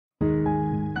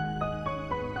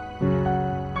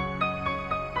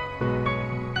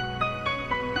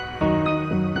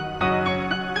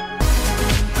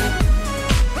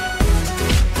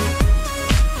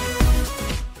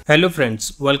Hello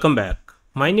friends, welcome back.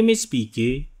 My name is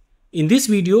PK. In this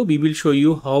video, we will show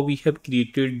you how we have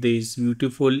created this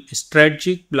beautiful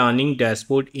strategic planning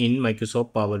dashboard in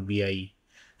Microsoft Power BI.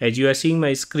 As you are seeing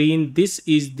my screen, this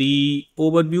is the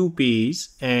overview page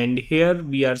and here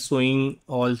we are showing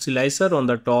all slicer on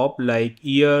the top like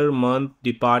year, month,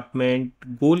 department,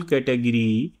 goal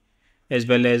category as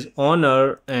well as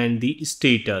honor and the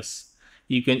status.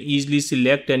 You can easily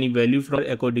select any value from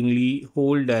accordingly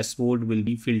whole dashboard will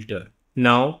be filtered.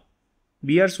 Now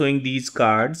we are showing these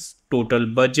cards total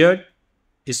budget,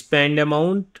 spend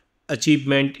amount,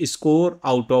 achievement score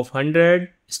out of 100,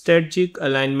 strategic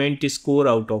alignment score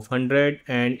out of 100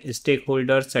 and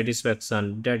stakeholder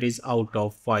satisfaction that is out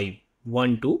of 5,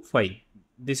 1 to 5.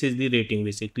 This is the rating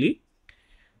basically.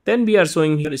 Then we are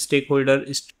showing here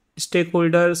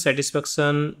stakeholder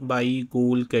satisfaction by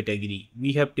goal category.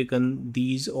 We have taken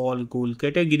these all goal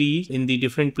categories in the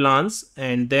different plans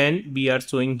and then we are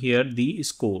showing here the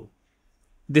score.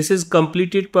 This is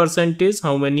completed percentage,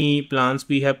 how many plans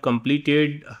we have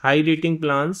completed, high rating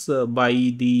plans by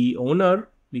the owner.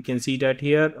 We can see that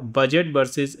here budget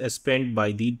versus spent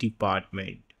by the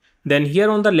department. Then here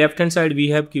on the left hand side we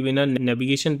have given a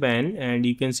navigation pane and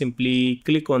you can simply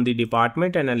click on the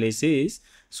department analysis.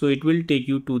 So it will take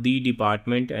you to the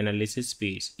department analysis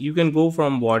page. You can go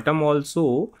from bottom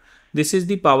also. This is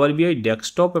the Power BI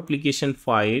desktop application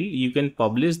file. You can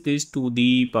publish this to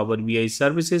the Power BI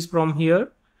services from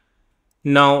here.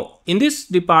 Now in this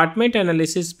department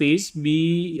analysis page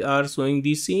we are showing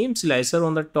the same slicer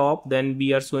on the top. Then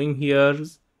we are showing here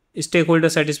stakeholder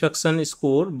satisfaction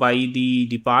score by the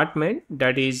department,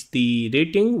 that is the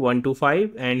rating 1 to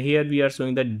 5, and here we are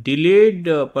showing the delayed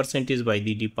percentage by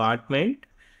the department,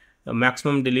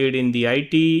 maximum delayed in the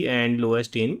IT and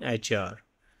lowest in HR.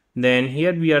 Then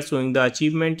here we are showing the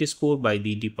achievement score by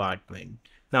the department.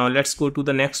 Now let's go to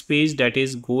the next page, that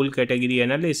is goal category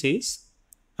analysis.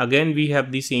 Again we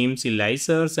have the same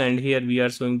slicers and here we are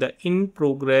showing the in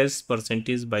progress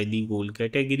percentage by the goal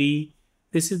category.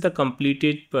 This is the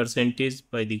completed percentage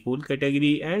by the goal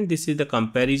category and this is the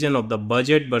comparison of the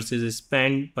budget versus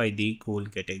spend by the goal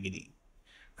category.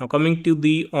 Now coming to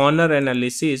the honor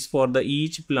analysis for the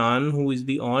each plan, who is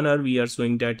the honor, we are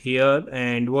showing that here,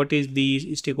 and what is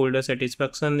the stakeholder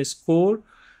satisfaction score,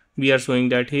 we are showing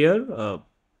that here.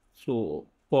 So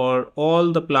for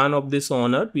all the plan of this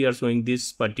honor we are showing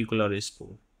this particular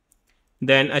score.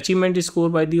 Then achievement score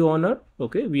by the owner,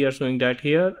 okay, we are showing that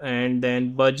here, and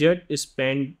then budget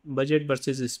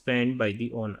versus spend by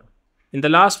the owner. In the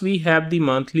last we have the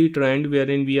monthly trend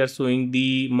wherein we are showing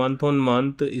the month on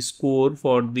month score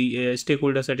for the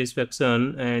stakeholder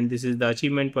satisfaction, and this is the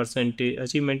achievement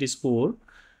score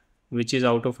which is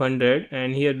out of 100,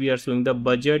 and here we are showing the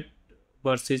budget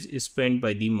versus spend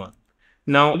by the month.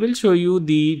 Now I will show you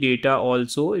the data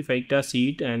also. If I take a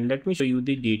sheet and let me show you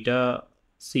the data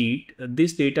sheet.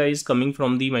 This data is coming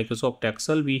from the Microsoft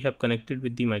Excel. We have connected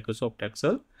with the Microsoft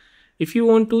Excel. If you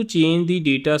want to change the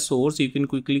data source, you can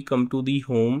quickly come to the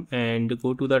home and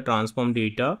go to the transform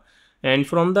data, and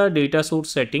from the data source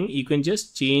setting you can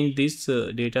just change this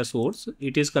data source.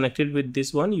 It is connected with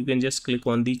this one. You can just click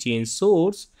on the change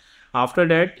source. After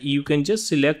that you can just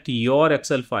select your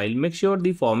Excel file. Make sure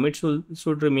the format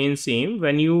should remain same.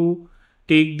 When you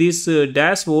take this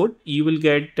dashboard you will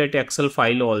get that Excel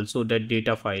file also, that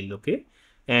data file, okay,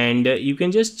 and you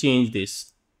can just change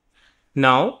this.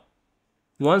 Now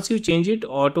once you change it,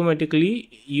 automatically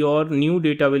your new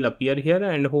data will appear here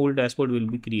and whole dashboard will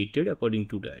be created according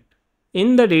to that.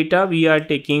 In the data we are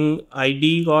taking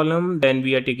ID column, then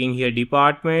we are taking here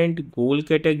department, goal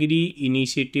category,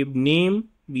 initiative name,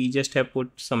 we just have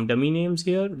put some dummy names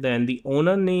here, then the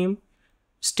owner name,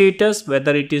 status,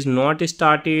 whether it is not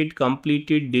started,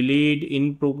 completed, delayed,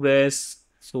 in progress,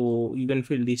 so you can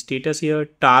fill the status here,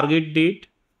 target date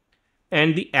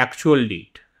and the actual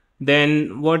date.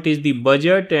 Then what is the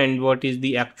budget and what is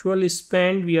the actual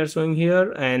spend we are showing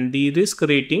here, and the risk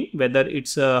rating, whether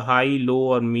it's a high,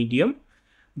 low or medium.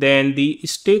 Then the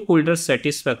stakeholder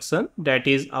satisfaction, that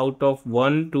is out of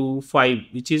 1 to 5,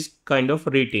 which is kind of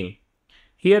rating.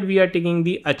 Here we are taking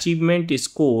the achievement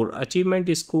score.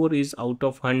 Achievement score is out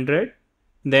of 100.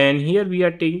 Then here we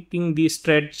are taking the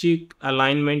strategic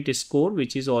alignment score,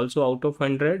 which is also out of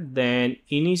 100. Then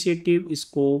initiative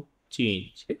scope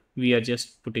change. We are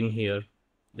just putting here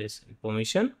this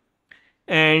information.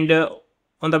 And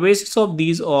on the basis of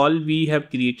these all, we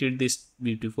have created this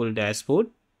beautiful dashboard.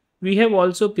 We have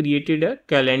also created a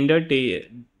calendar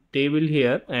table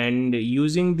here, and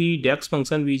using the DAX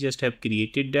function we just have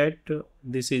created that.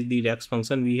 This is the DAX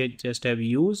function we had just have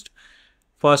used.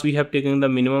 First we have taken the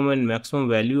minimum and maximum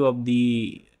value of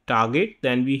the target,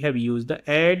 then we have used the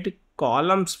add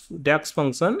columns DAX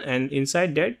function, and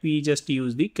inside that we just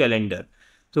use the calendar.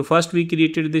 So first we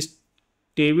created this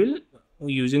table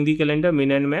using the calendar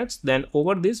min and max, then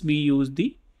over this we use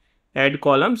the add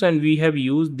columns, and we have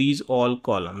used these all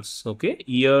columns. Okay,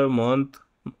 year, month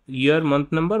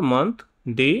number, month,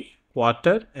 day,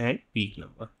 quarter, and week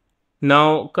number.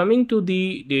 Now coming to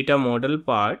the data model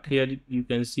part, here you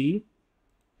can see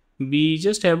we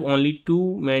just have only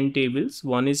two main tables.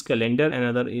 One is calendar,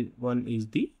 one is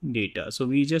the data. So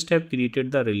we just have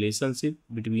created the relationship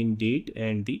between date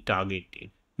and the target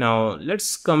date. Now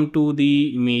let's come to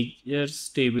the measures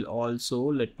table also.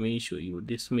 Let me show you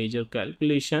this measure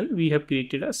calculation. We have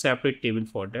created a separate table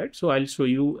for that. So I'll show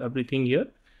you everything here.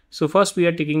 So first we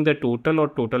are taking the total or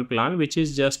total plan, which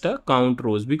is just a count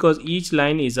rows, because each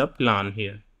line is a plan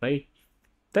here, right?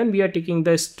 Then we are taking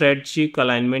the strategic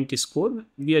alignment score.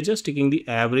 We are just taking the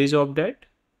average of that.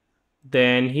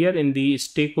 Then here in the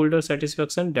stakeholder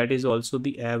satisfaction, that is also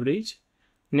the average.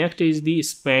 Next is the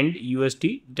spend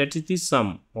USD, that is the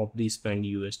sum of the spend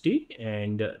USD.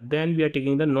 And then we are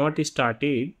taking the not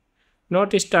started.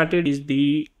 Not started is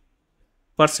the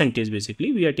percentage.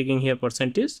 Basically we are taking here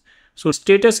percentage. So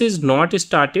status is not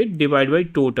started divided by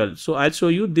total. So I'll show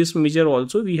you this measure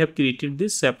also. We have created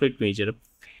this separate measure.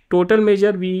 Total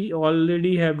measure we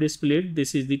already have displayed.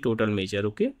 This is the total measure.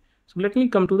 Okay, so let me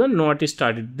come to the not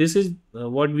started. This is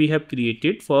what we have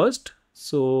created first.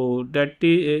 So that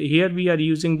here we are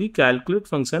using the calculate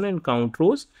function and count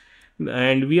rows,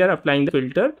 and we are applying the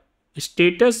filter.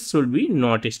 Status should be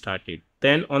not started.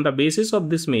 Then on the basis of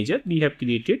this measure, we have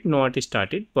created not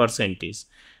started percentage,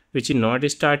 which is not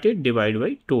started divided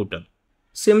by total.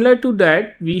 Similar to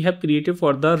that, we have created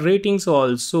for the ratings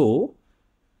also.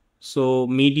 So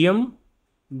medium,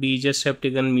 we just have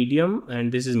taken medium,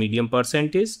 and this is medium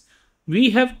percentage.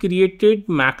 We have created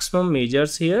maximum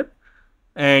measures here,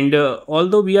 and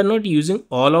although we are not using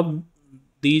all of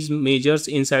these measures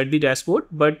inside the dashboard,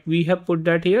 but we have put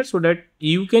that here so that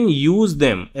you can use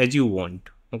them as you want,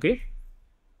 okay,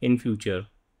 in future.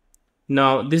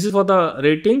 Now this is for the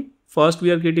rating. First we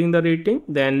are getting the rating,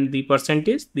 then the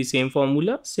percentage, the same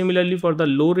formula. Similarly for the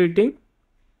low rating,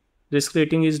 risk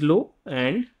rating is low,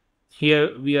 and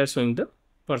here we are showing the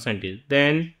percentage.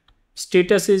 Then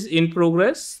status is in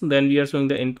progress, then we are showing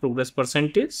the in progress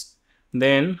percentage.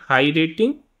 Then high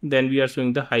rating, then we are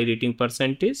showing the high rating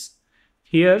percentage.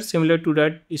 Here similar to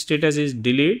that, status is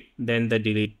delayed, then the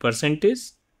delayed percentage.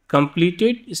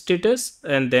 Completed status,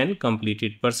 and then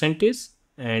completed percentage.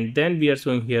 And then we are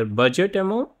showing here budget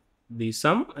amount, the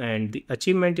sum, and the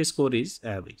achievement score is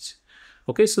average.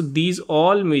 Okay, so these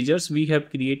all measures we have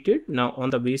created. Now on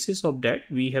the basis of that,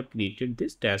 we have created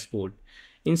this dashboard.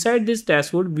 Inside this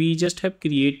dashboard, we just have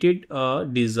created a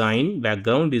design,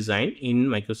 background design in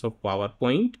Microsoft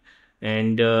PowerPoint.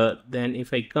 And then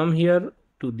if I come here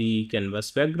to the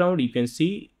canvas background, you can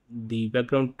see the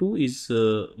background 2 is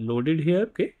loaded here.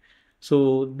 Okay,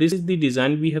 so this is the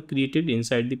design we have created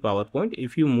inside the PowerPoint.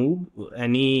 If you move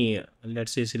any,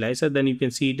 let's say, slicer, then you can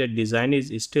see that design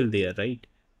is still there, right?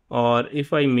 Or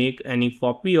if I make any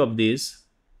copy of this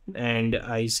and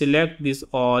I select this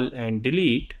all and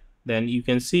delete, then you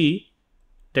can see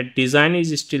that design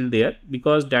is still there,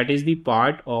 because that is the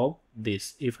part of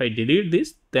this. If I delete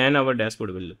this, then our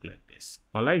dashboard will look like this.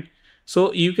 All right,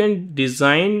 so you can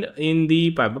design in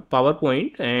the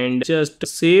PowerPoint and just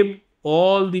save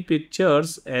all the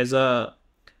pictures as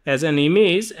an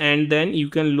image, and then you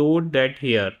can load that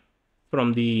here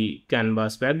from the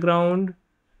canvas background,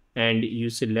 and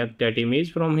you select that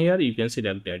image from here. You can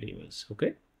select that image,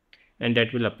 okay, and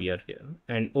that will appear here,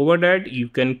 and over that you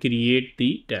can create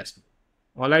the dashboard.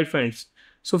 All right friends,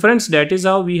 so friends, that is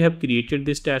how we have created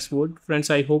this dashboard. Friends,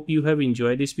 I hope you have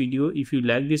enjoyed this video. If you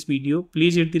like this video,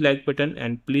 please hit the like button,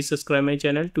 and please subscribe my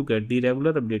channel to get the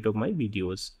regular update of my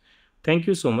videos. Thank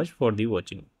you so much for the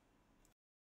watching.